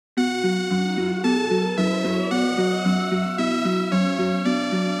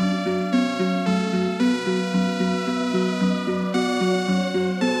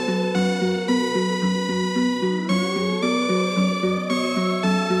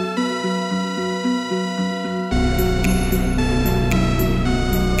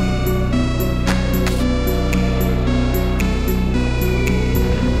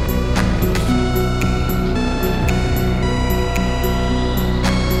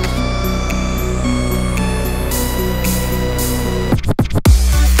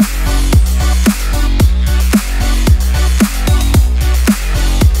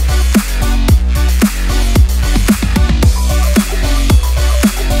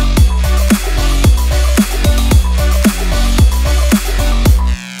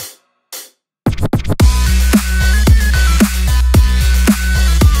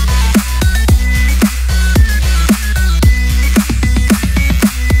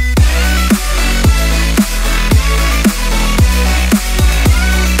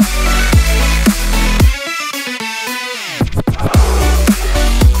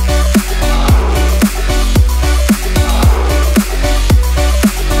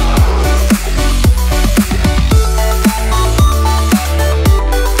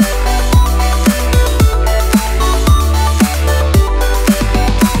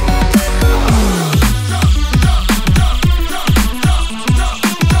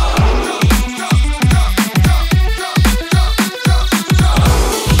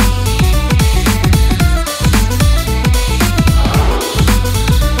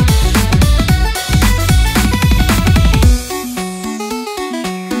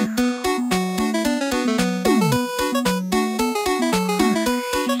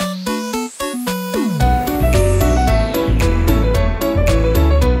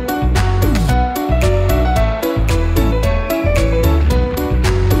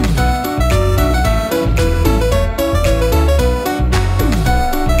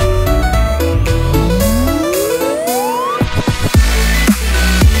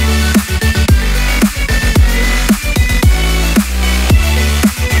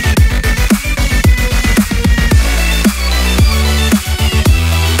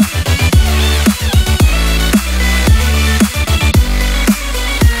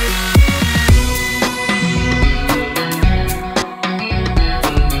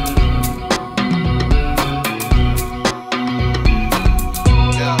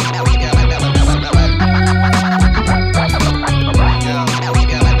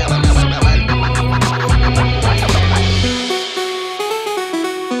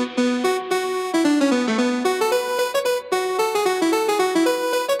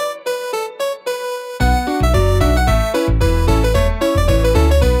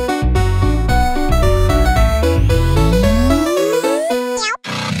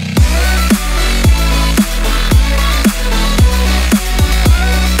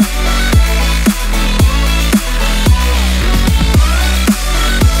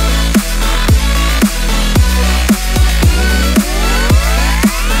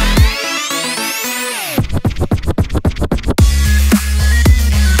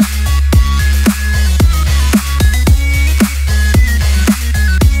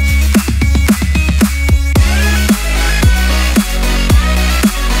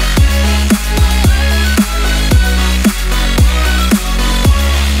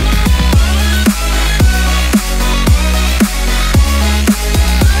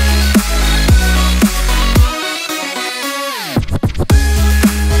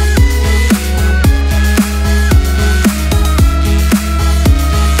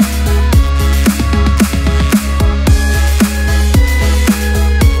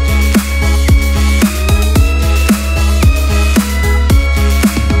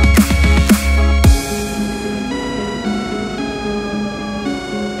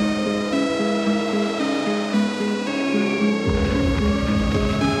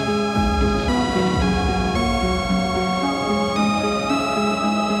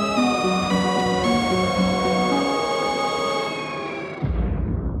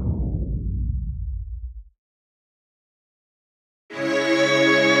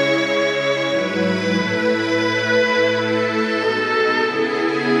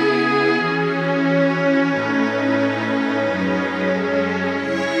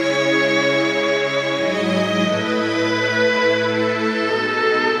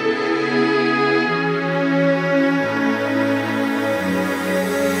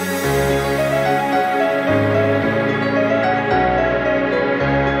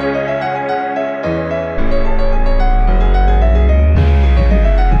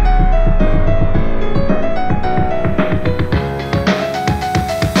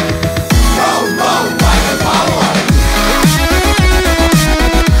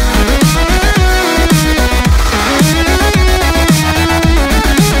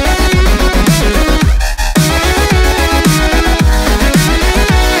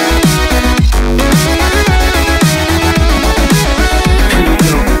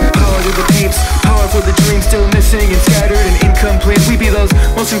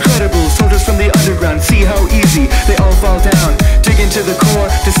more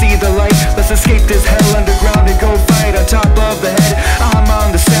to see the light. Let's escape this hell underground and go fight on top of the head. I'm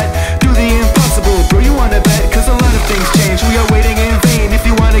on the set, do the impossible. Bro, you wanna bet? Cause a lot of things change. We are waiting in vain. If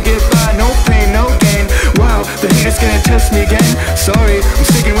you wanna get by, no pain, no gain. Wow, the haters gonna test me again. Sorry, I'm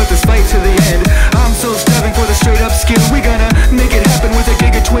sticking with this fight to the end. I'm so starving for the straight up skill. We gonna make it happen with a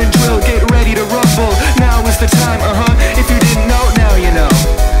Giga Twin drill. Get ready to rumble, now is the time, if you didn't know, now you know.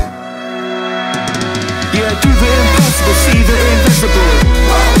 Yeah, do the impossible, see the invisible.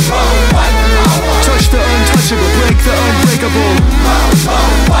 Touch the untouchable, break the unbreakable.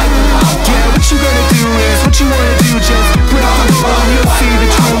 Yeah, what you gonna do is what you wanna do. Just break the bone, you'll see the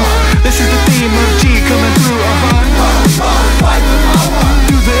truth. This is the theme of G coming through,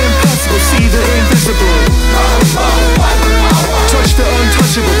 Do the impossible, see the invisible. Touch the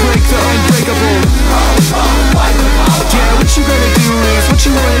untouchable, break the unbreakable. Yeah, what you gonna do is what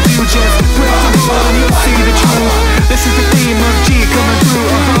you wanna do. Just break the bone, you'll see the truth. This is the theme of G coming through,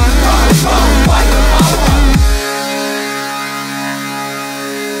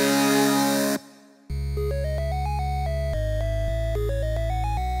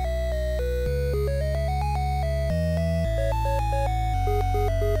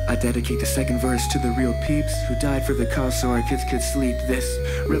 I dedicate the second verse to the real peeps who died for the cause so our kids could sleep. This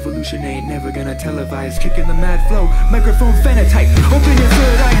revolution ain't never gonna televise. Kicking the mad flow, microphone phenotype. Open your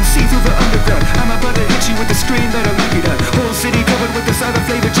third eye and see through the underground. I'm about to hit you with the scream that'll leave you down. Whole city covered with this other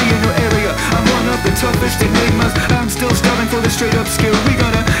flavor G in your area. I'm one of the toughest enigmas. I'm still starving for the straight up skill. We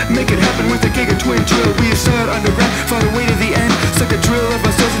gonna make it happen with the Giga Twin drill. We start underground, fought our way to the end. Suck a drill of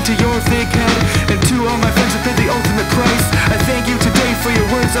ourselves into your thick head. And to all my friends who paid the ultimate price, I thank you today for your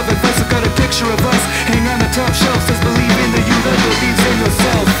words of advice. I've got a picture of us hang on the top shelf. Says believe in the you that believes in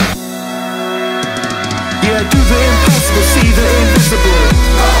yourself. Yeah, do the impossible, see the invisible.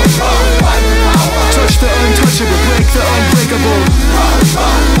 Touch the untouchable, break the unbreakable.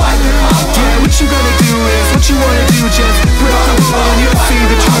 Yeah, what you gonna do is what you wanna do. Just break the bone, you'll see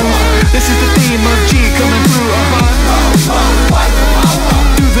the truth. This is the theme of G coming through,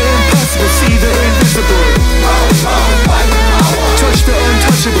 Do the impossible, see the invisible. Touch the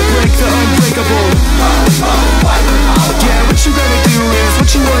untouchable, break the unbreakable. Yeah, what you gonna do is what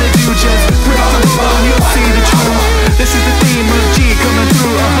you wanna do. Just break the bone, you'll see the truth. This is the theme of G coming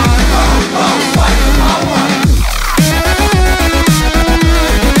through,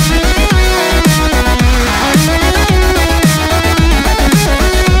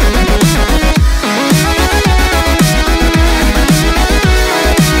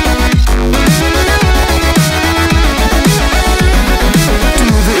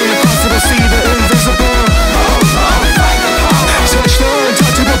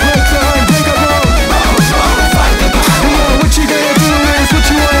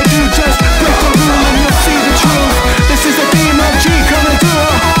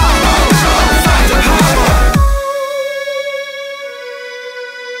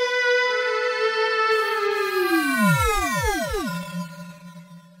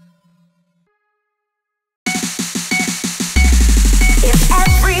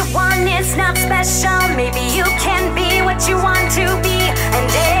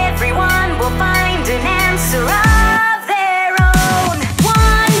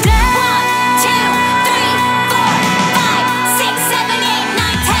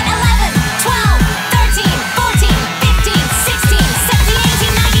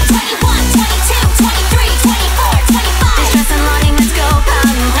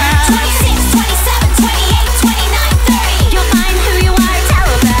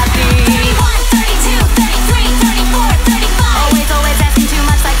 Always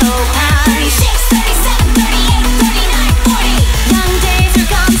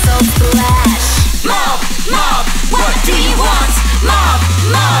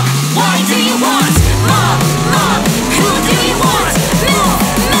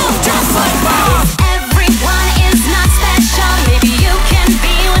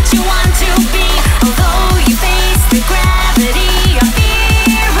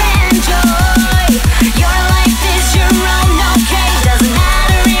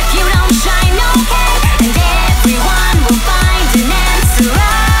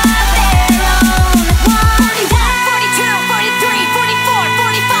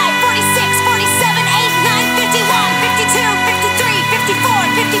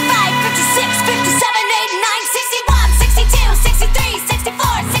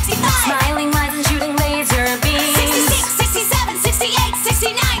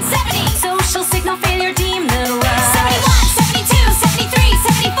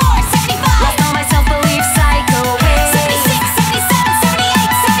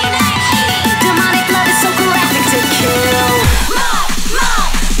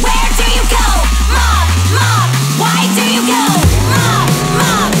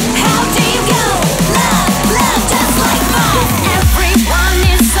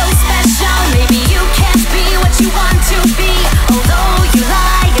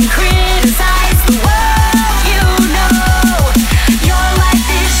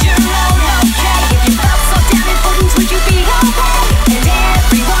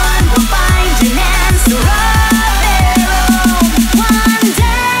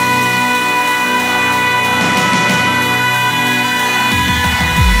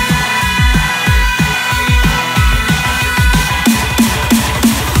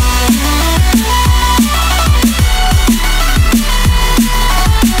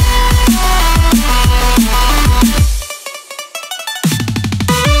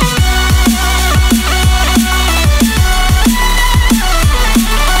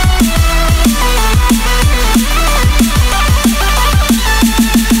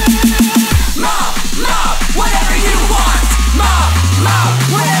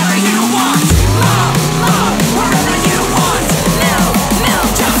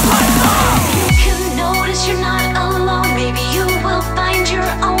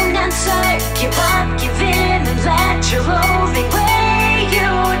give up, give in, and let your loathing weigh you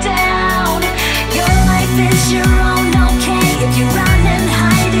down. Your life is your own, okay? If you run and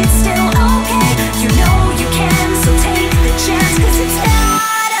hide, it's still okay. You know you can, so take the chance, 'cause it's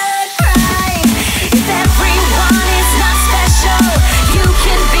not a crime. If everyone is not special, you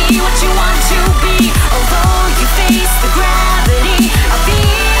can be what you want to be. Although you face the gravity of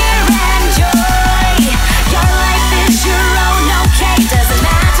fear and joy, your life is your own, okay? Doesn't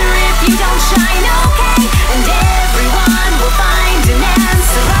matter if you don't shine, okay? And everyone will find an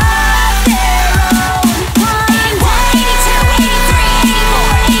answer of their own. 82, 83,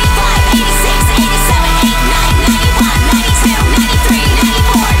 84, 85, 86, 87, 89, 91, 92, 93,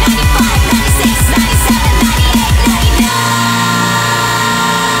 94, 95, 96, 97, 98, 99.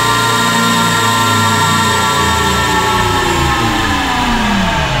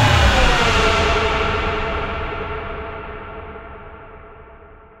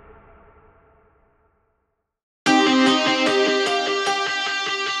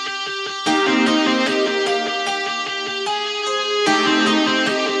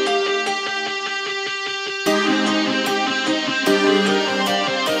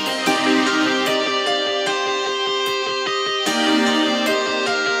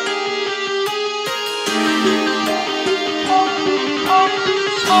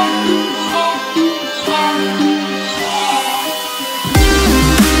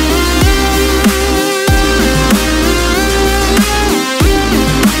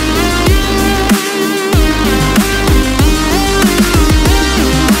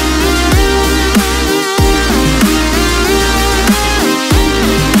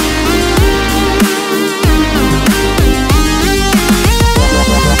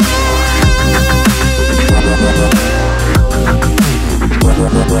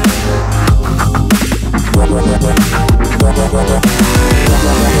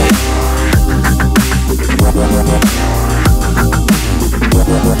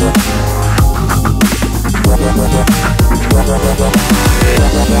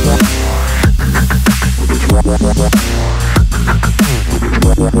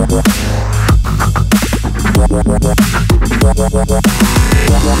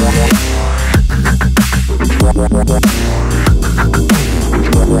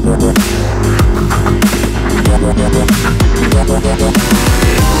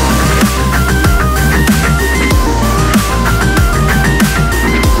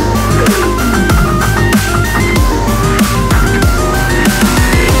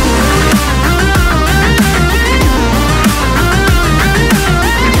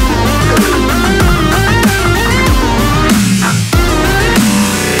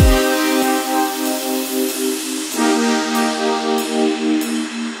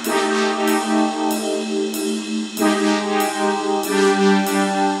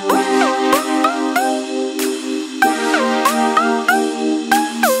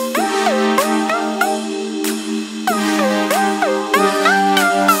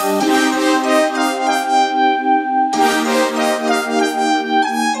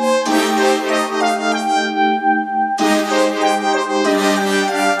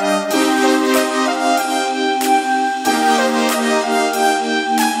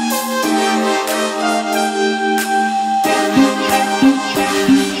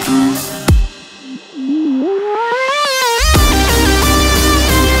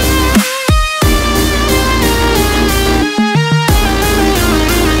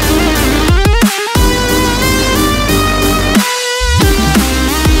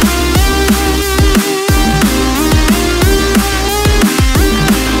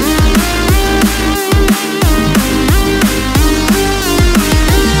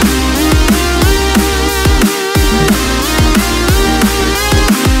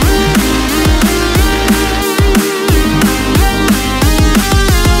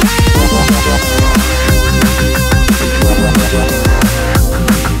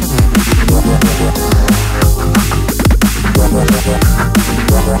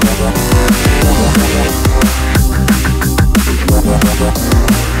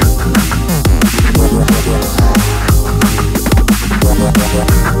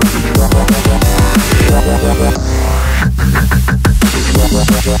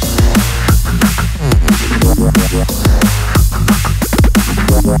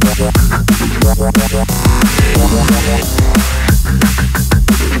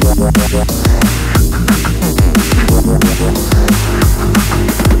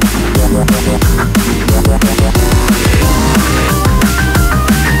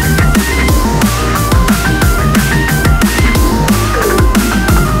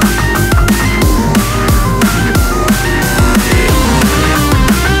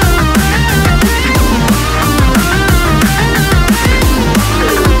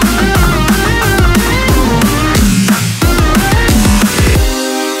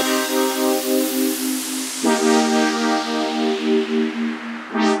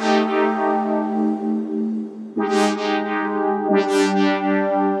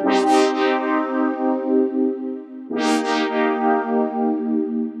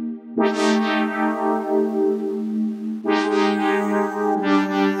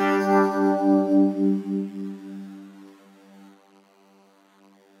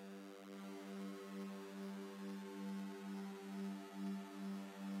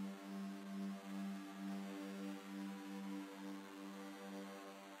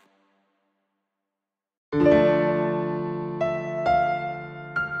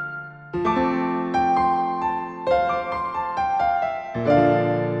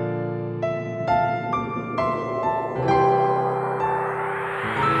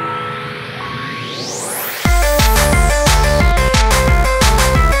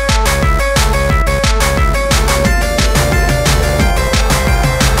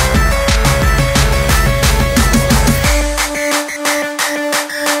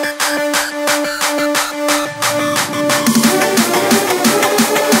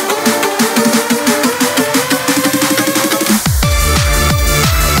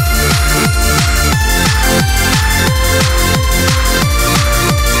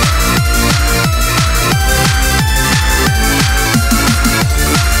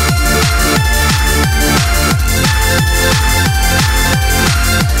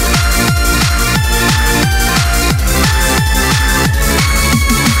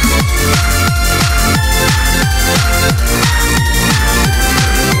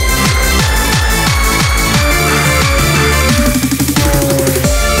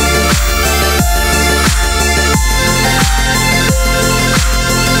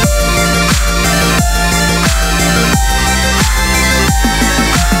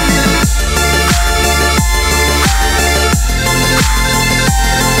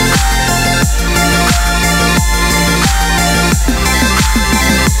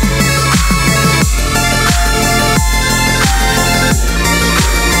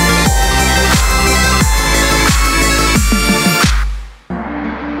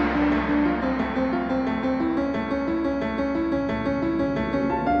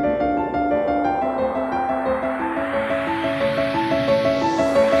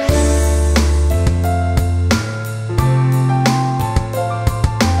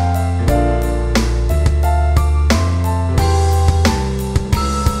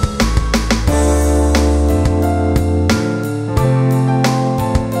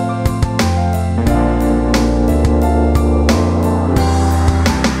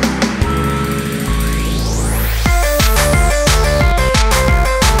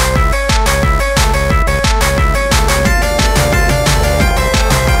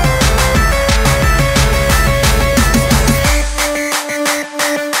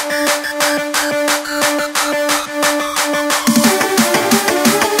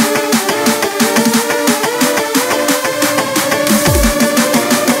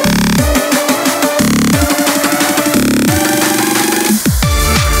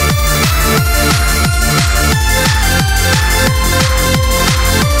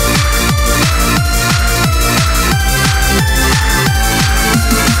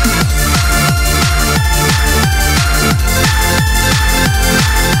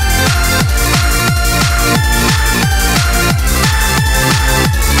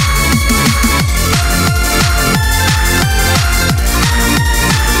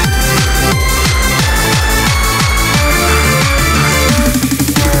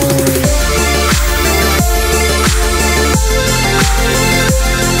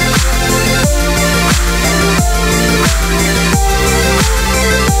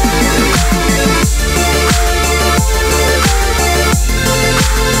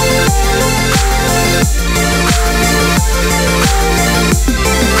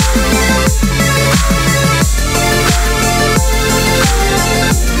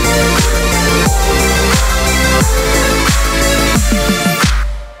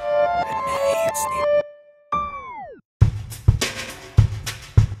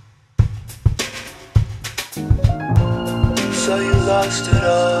 so you lost it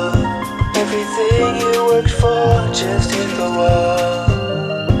all. Everything you worked for just hit the wall.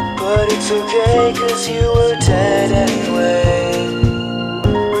 But it's okay, cause you were dead anyway.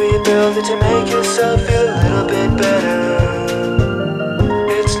 Rebuild it to make yourself feel a little bit better.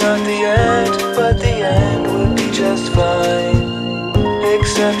 It's not the end, but the end would be just fine.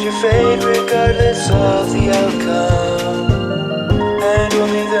 Accept your fate regardless of the outcome. And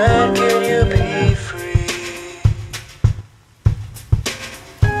only then can you be free.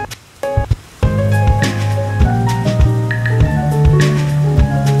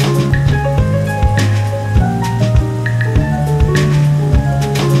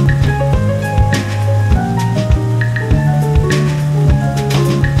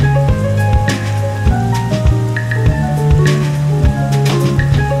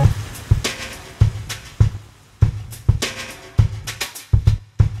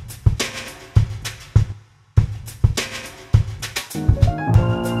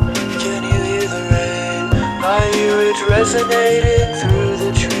 Resonating through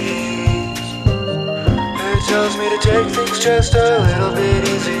the trees. It tells me to take things just a little bit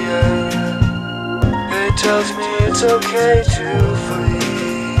easier. It tells me it's okay to flee.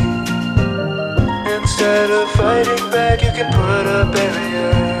 Instead of fighting back, you can put up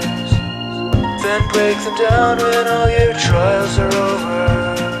barriers, then break them down when all your trials are over.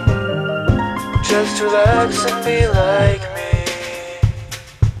 Just relax and be like me.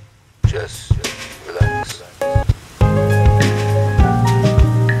 Just relax.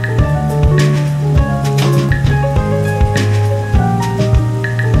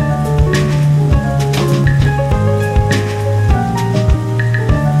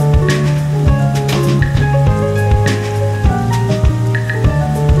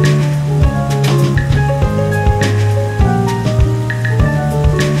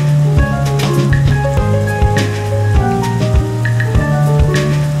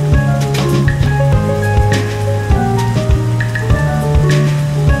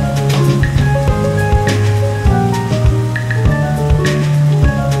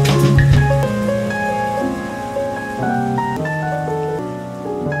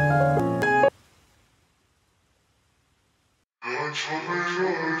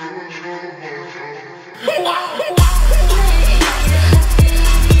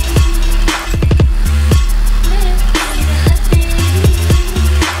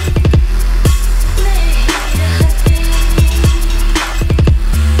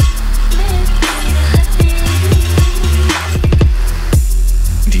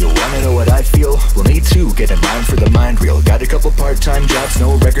 Part-time jobs,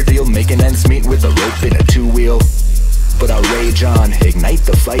 no record deal, making ends meet with a rope in a two-wheel. But I'll rage on, ignite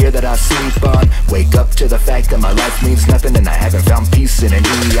the fire that I sleep on. Wake up to the fact that my life means nothing and I haven't found peace in an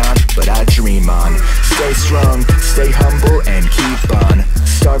eon. But I dream on, stay strong, stay humble and keep on.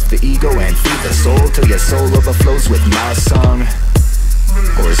 Starve the ego and feed the soul till your soul overflows with my song.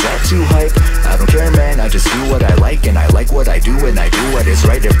 Or is that too hype? I don't care, man, I just do what I like. And I like what I do and I do what is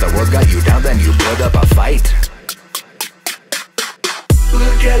right. If the world got you down, then you put up a fight.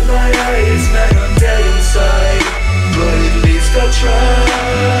 Look at my eyes, man, I'm dead inside. But at least I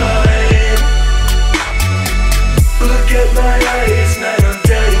tried. Look at my eyes, man, I'm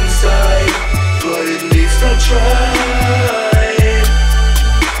dead inside. But at least I tried.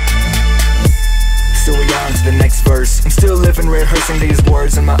 So we on to the next verse. I'm still living, rehearsing these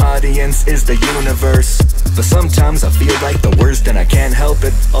words, and my audience is the universe. But sometimes I feel like the worst and I can't help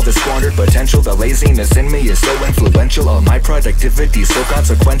it. All the squandered potential, the laziness in me is so influential. All my productivity so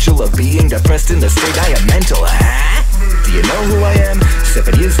consequential of being depressed in the state I am mental. Do you know who I am?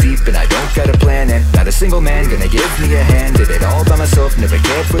 7 years deep and I don't got a plan. And not a single man gonna give me a hand. Did it all by myself, never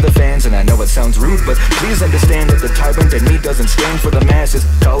cared for the fans. And I know it sounds rude, but please understand that the tyrant in me doesn't stand for the masses.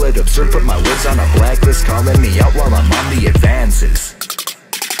 Call it absurd, put my words on a blacklist, calling me out while I'm on the advances.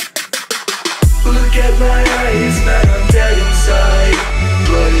 Look at my eyes, man, I'm dead inside.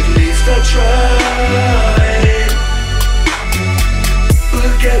 But at least I tried.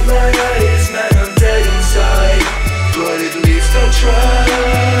 Look at my eyes, man, I'm dead inside. But at least I tried.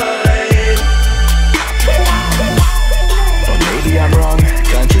 Or maybe I'm wrong,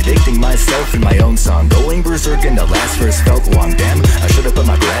 contradicting myself in my own song. Going berserk in the last verse felt long. Damn, I should've put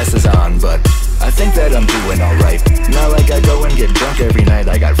my glasses on, but I think that I'm doing alright. Not like I go and get drunk every night.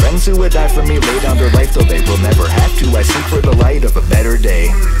 I got friends who would die for me, lay down their life, though they will never have to. I seek for the light of a better day,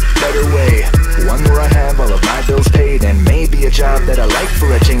 better way, one where I have all of my bills paid, and maybe a job that I like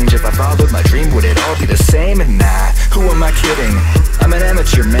for a change. If I followed my dream, would it all be the same? Nah, who am I kidding? I'm an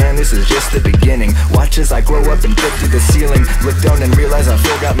amateur, man, this is just the beginning. Watch as I grow up and get to the ceiling. Look down and realize I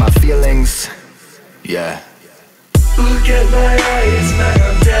forgot my feelings. Yeah. Look at my eyes, man,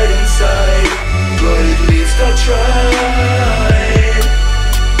 I'm dead inside, but at least I tried.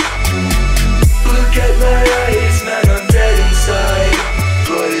 Look at my eyes, man, I'm dead inside,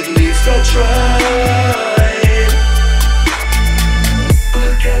 but at least I tried.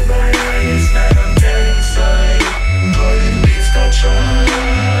 Look at my eyes, man, I'm dead inside, but at least I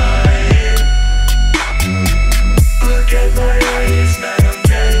tried. Look at my eyes, man, I'm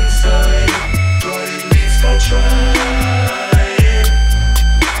dead inside, but at least I tried.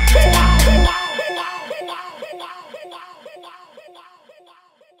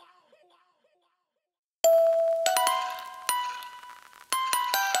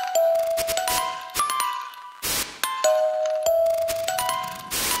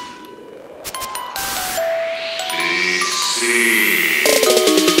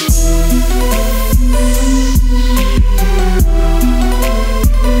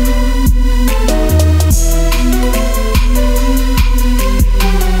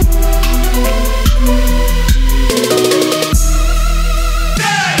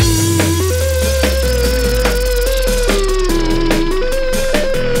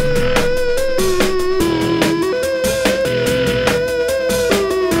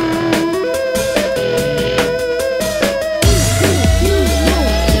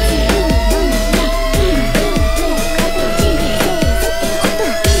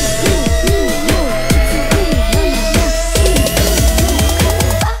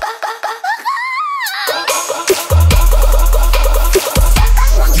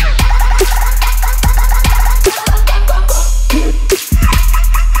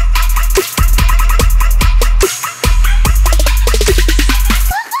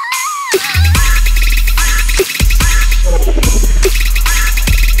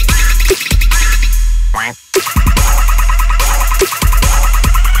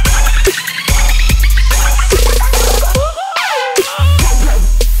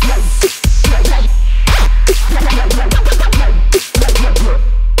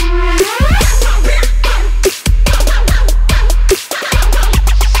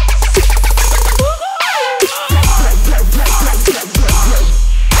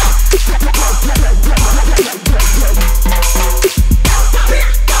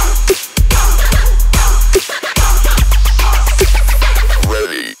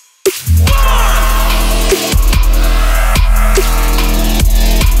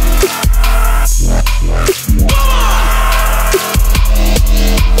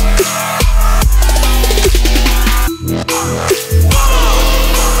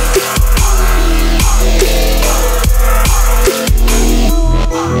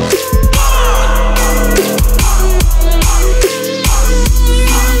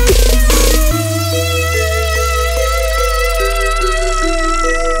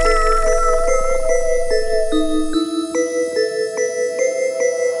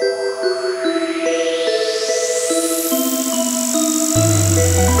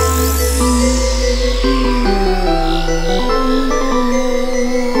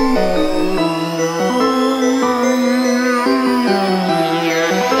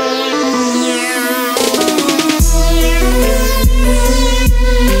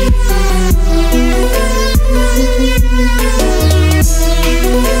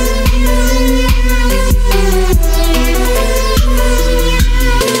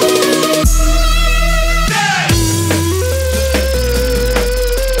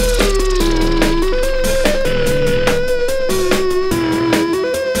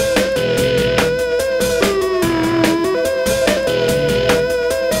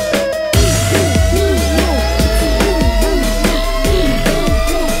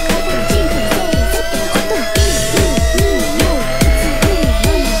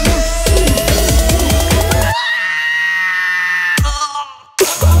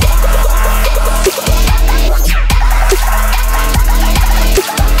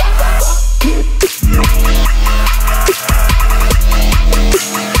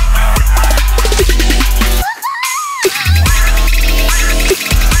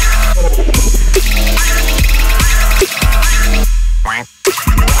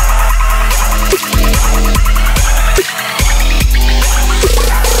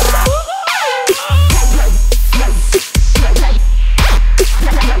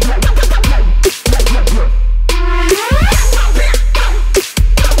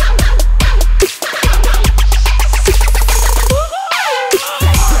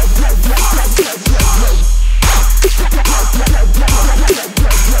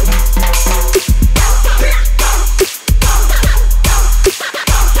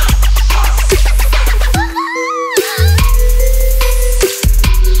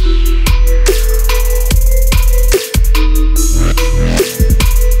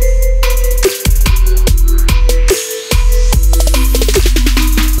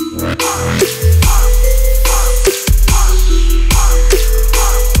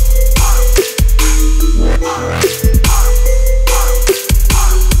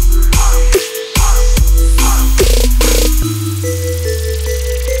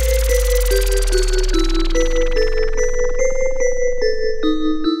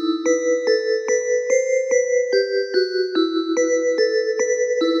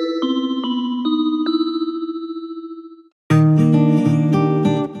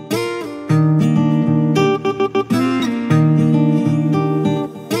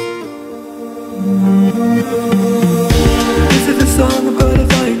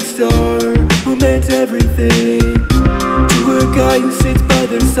 guy who sits by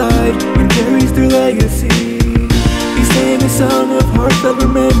their side and carries their legacy. He sang a song of heartfelt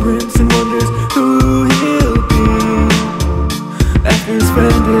remembrance and wonders who he'll be after his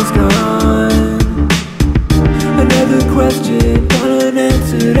friend is gone. Another question gone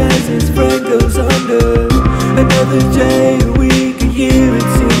unanswered as his friend goes under. Another day, a week, a year, it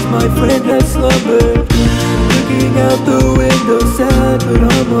seems my friend has slumbered. Looking out the window, sad but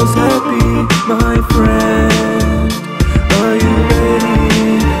almost happy, my friend. Are you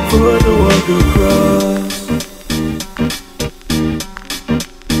ready for the walk across?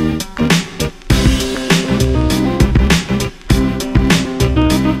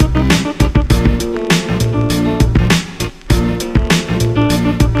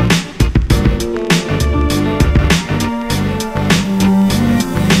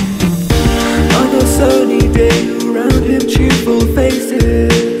 Cheerful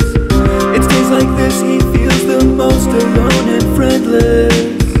faces. It's days like this he feels the most alone and friendless.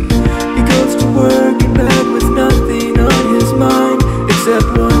 He goes to work and back with nothing on his mind except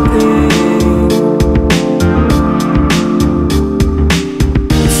one thing.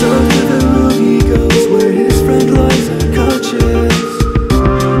 So to the room he goes where his friend lies unconscious,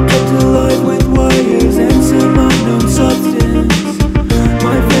 kept alive with wires and some unknown substance.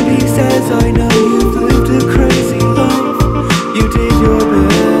 My friend, he says, I know you've lived a crazy life. You did your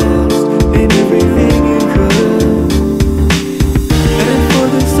best in everything you could, and for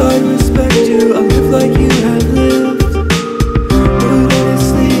this I respect you. I live like you have lived, but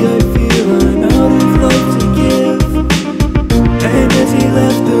honestly I feel I'm out of life to give. And as he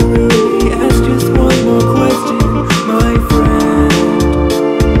left the room he asked just one more question. My friend,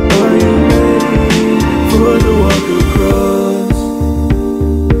 are you ready for the walk across?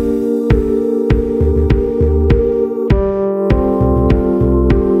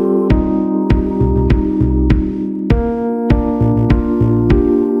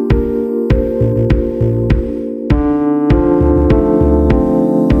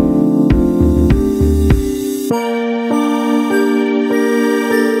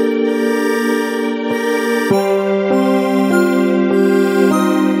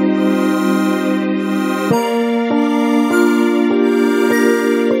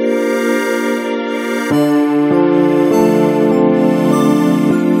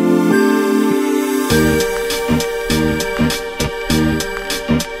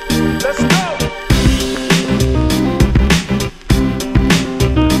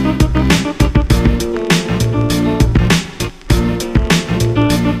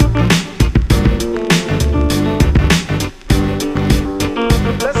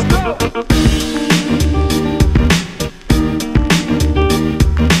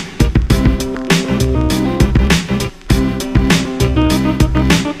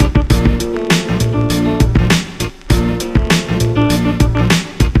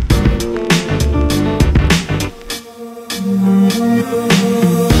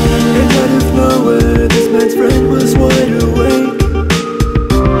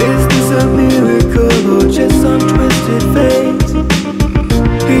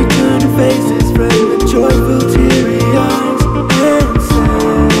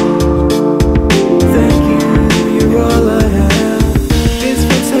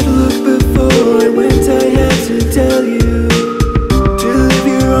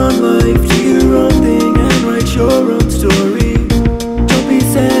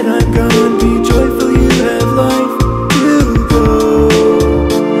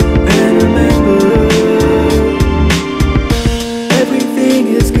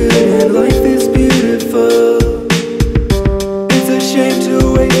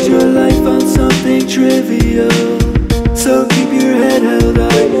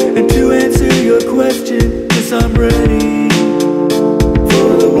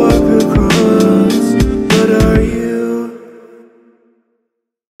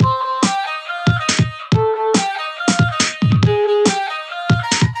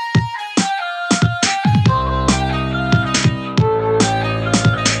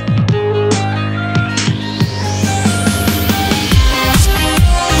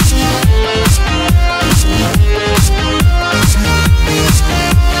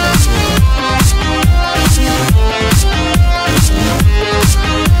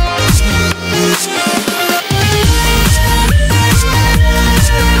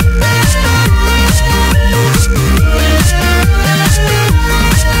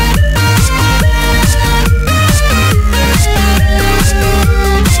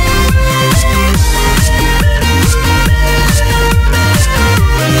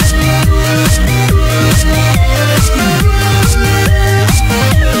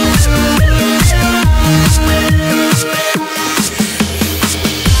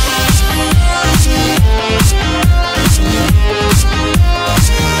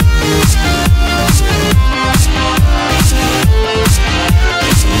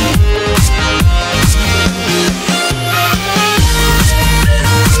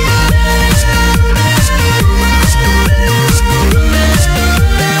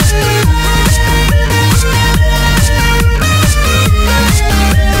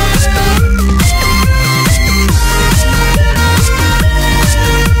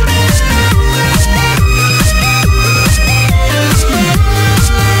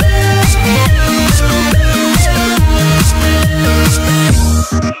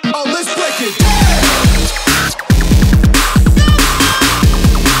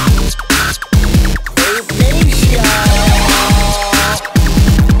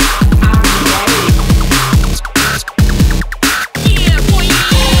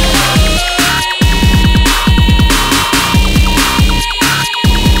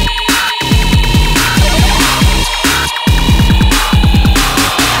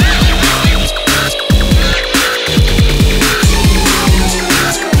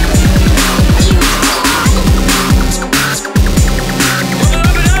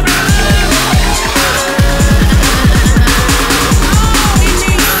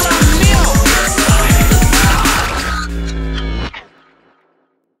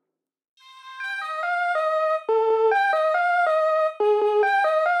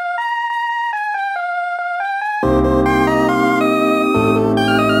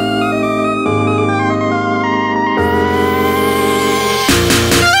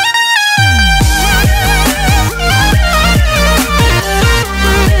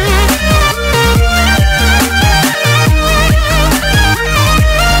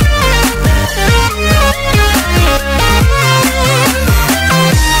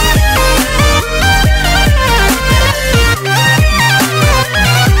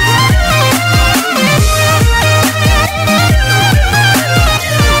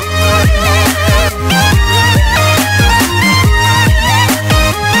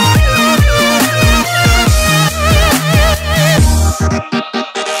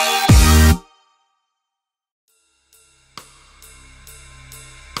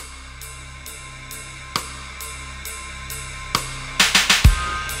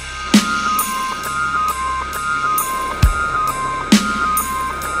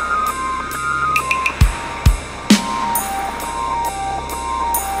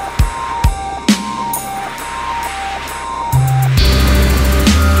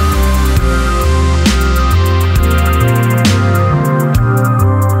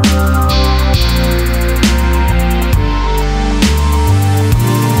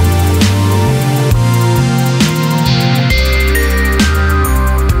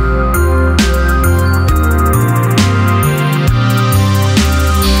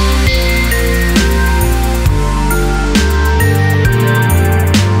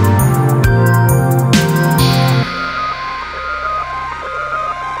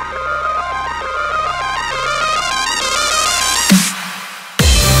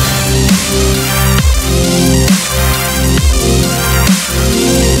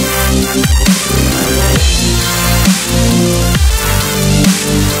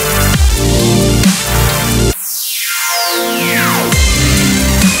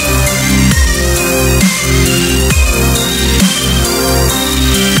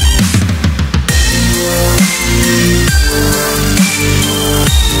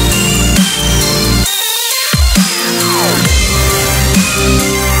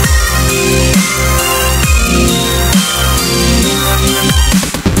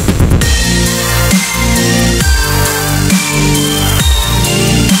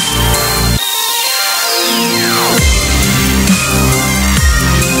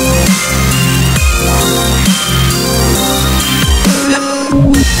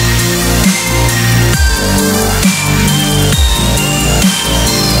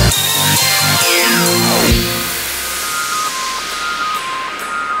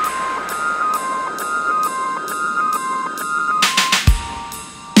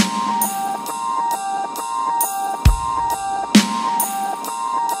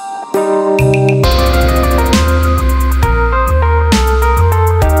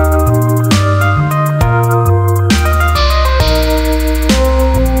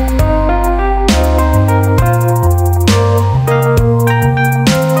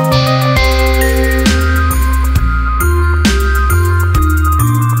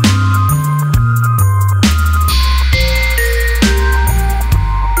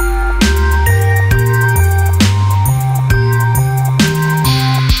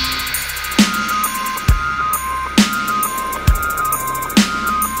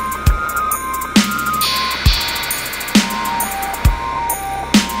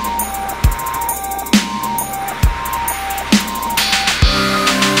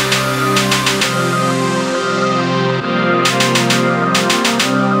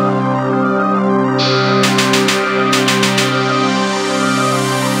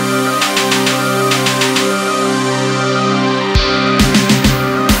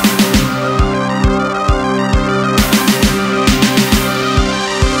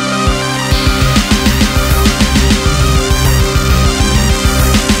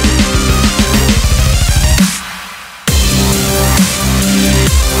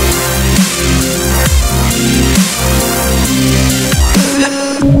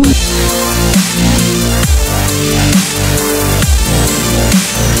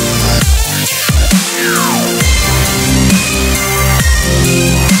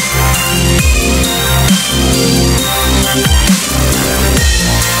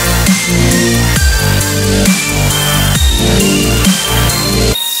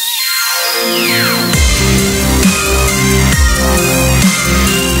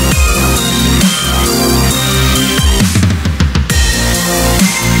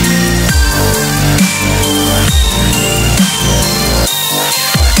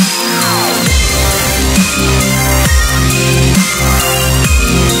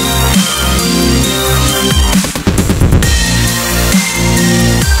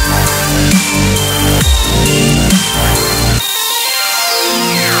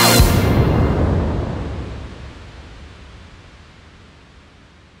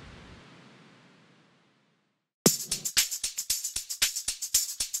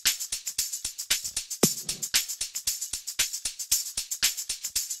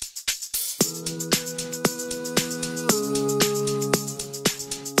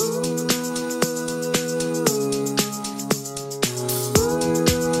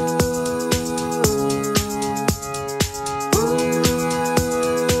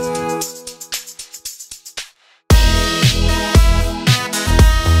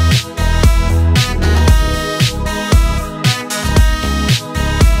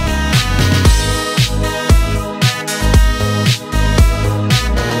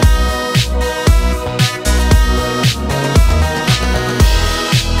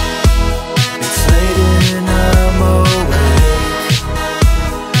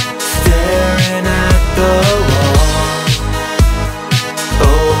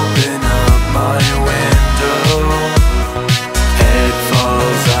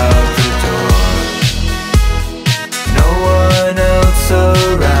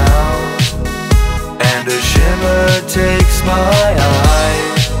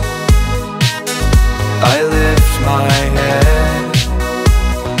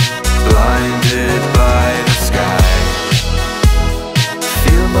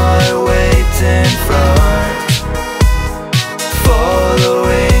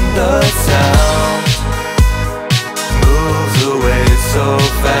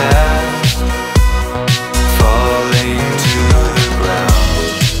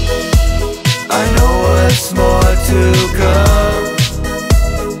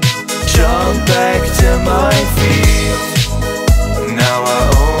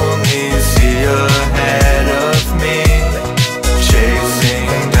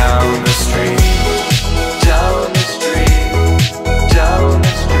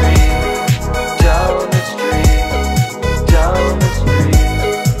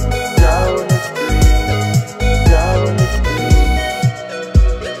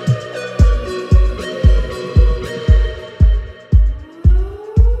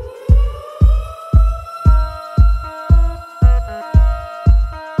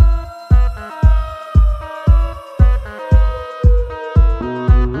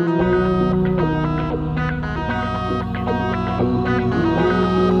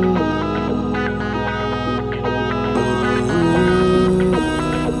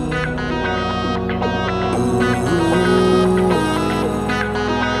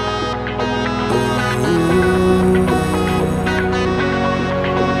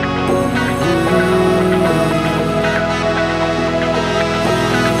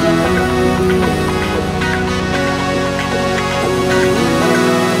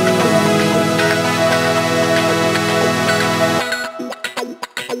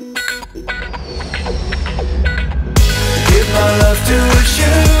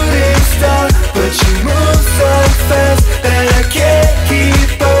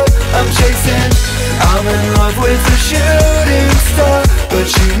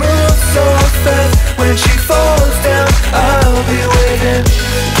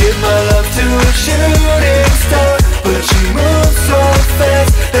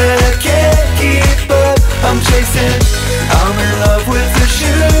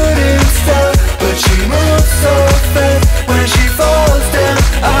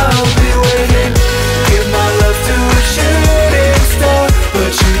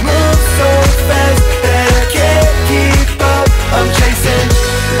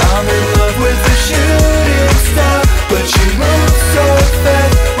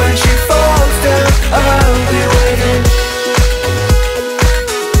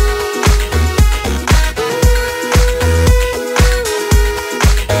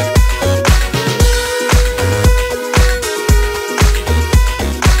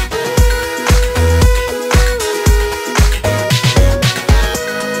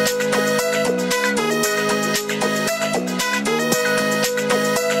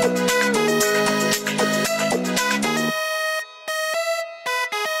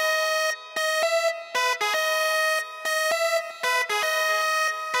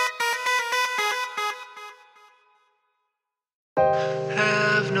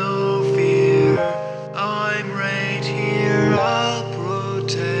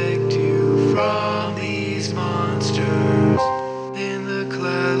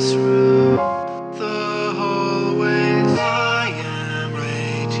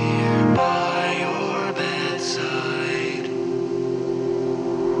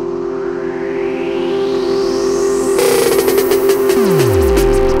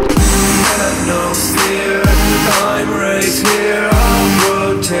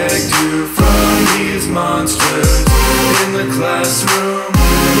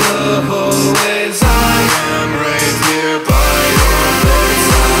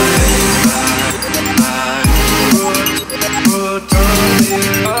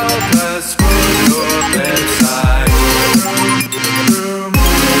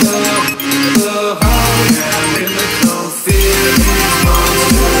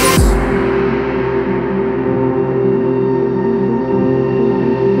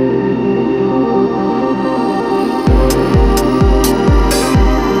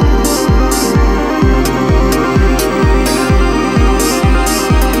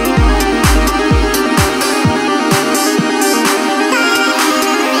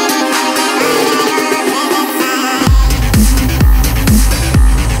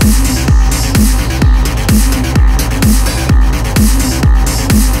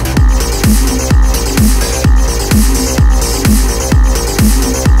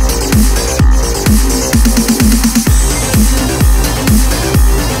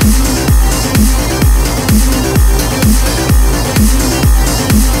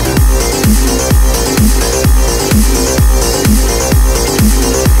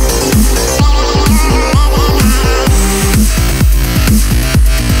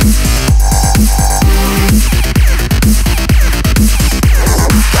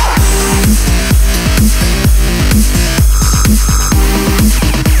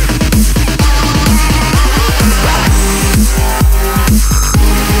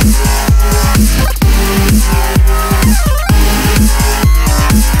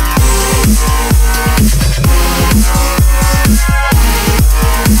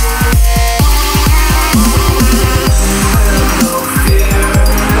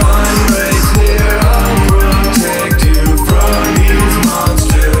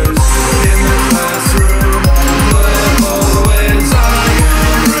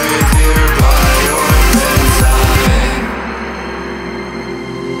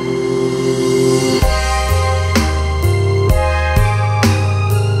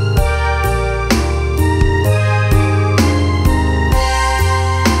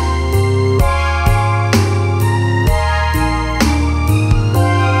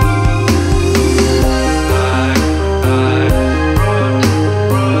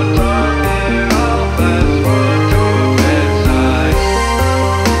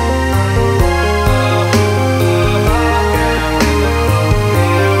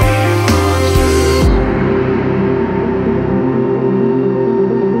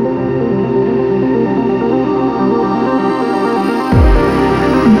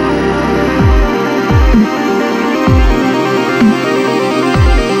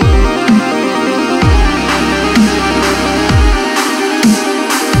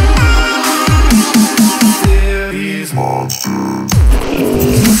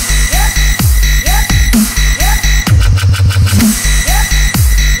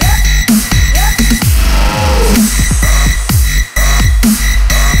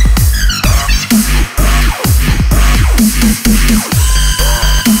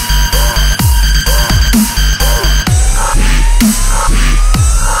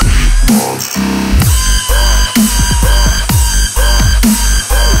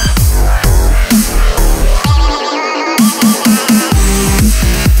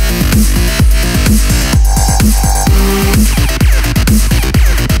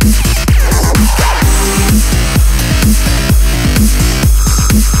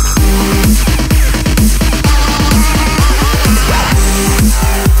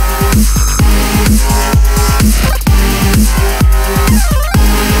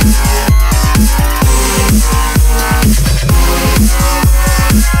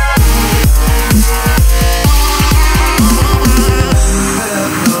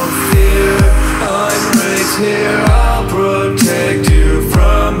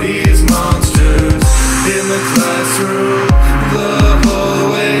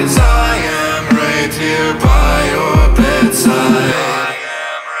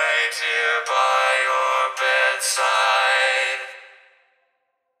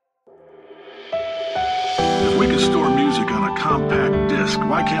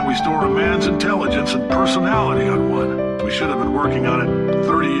 intelligence and personality on one. We should have been working on it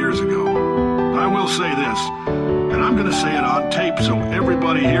 30 years ago. I will say this, and I'm gonna say it on tape so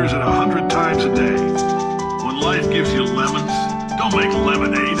everybody hears it 100 times a day. When life gives you lemons, don't make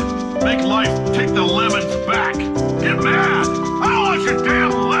lemonade. Make life take the lemons back. Get mad! I don't want your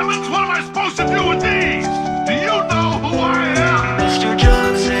damn lemons! What am I supposed to do with these? Do you know who I am? Mr.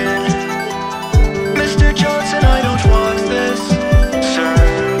 Johnson, Mr. Johnson, I don't want this, sir.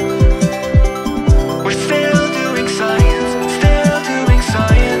 We're still doing science, sir.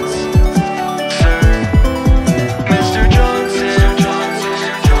 Mr. Johnson,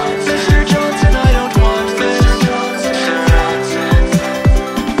 Mr. Johnson, I don't want this, sir.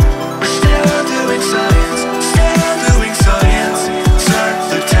 We're still doing science, sir.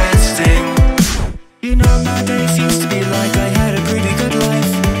 The testing. You know, my day seems to be like I had a pretty good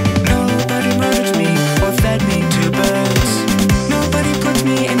life. Nobody murdered me or fed me to birds. Nobody put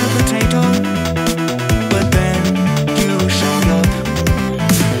me in a potato. But then you showed up.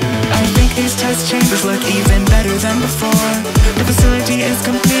 I think these test chambers look even better than before. The facility is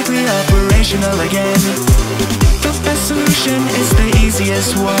completely operational again. The best solution is the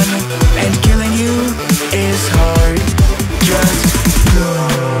easiest one, and killing you is hard. Just go.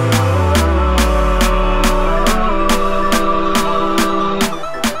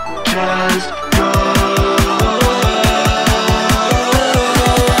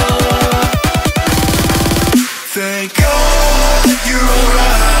 Thank God you're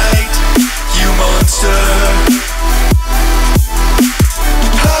alright, you monster.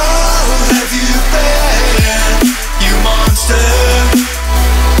 How have you been, you monster?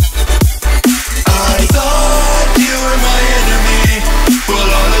 I thought you were my enemy, but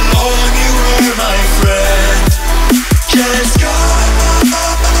all along you were my friend. Just go.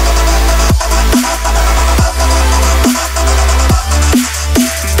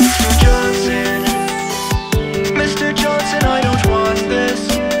 Mr. Johnson, I don't want this,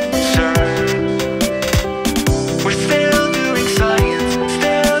 sir. We're still doing science,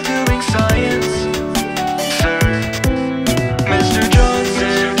 sir. Mr.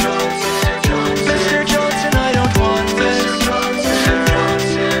 Johnson, Mr. Johnson, I don't want this, sir.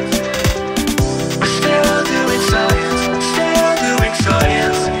 We're still doing science,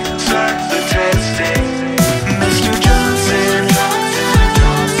 sir. The testing. Mr. Johnson,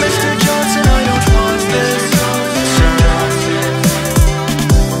 Mr. Johnson, I don't want this.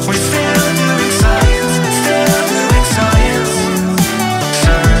 We're still doing science,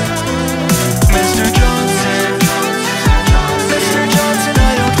 sir. Mr. Johnson, Mr. Johnson, I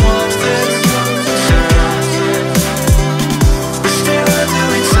don't want this, sir. We're still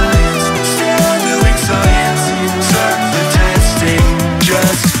doing science, sir. The testing.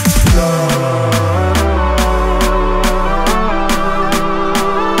 Just go.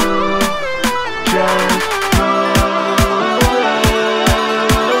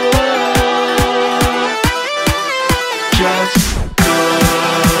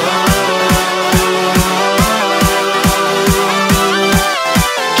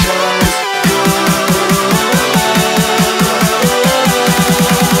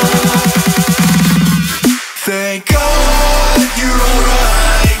 Thank God you're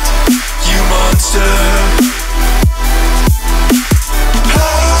alright, you monster.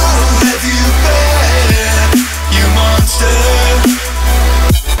 How have you been, you monster?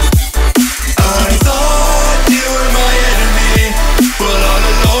 I thought you were my enemy, but all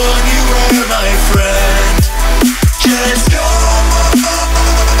along you were my friend. Just go.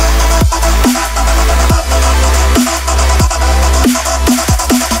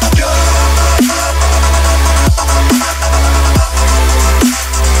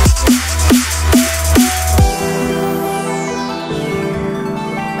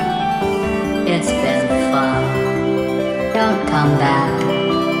 It's been fun. Don't come back.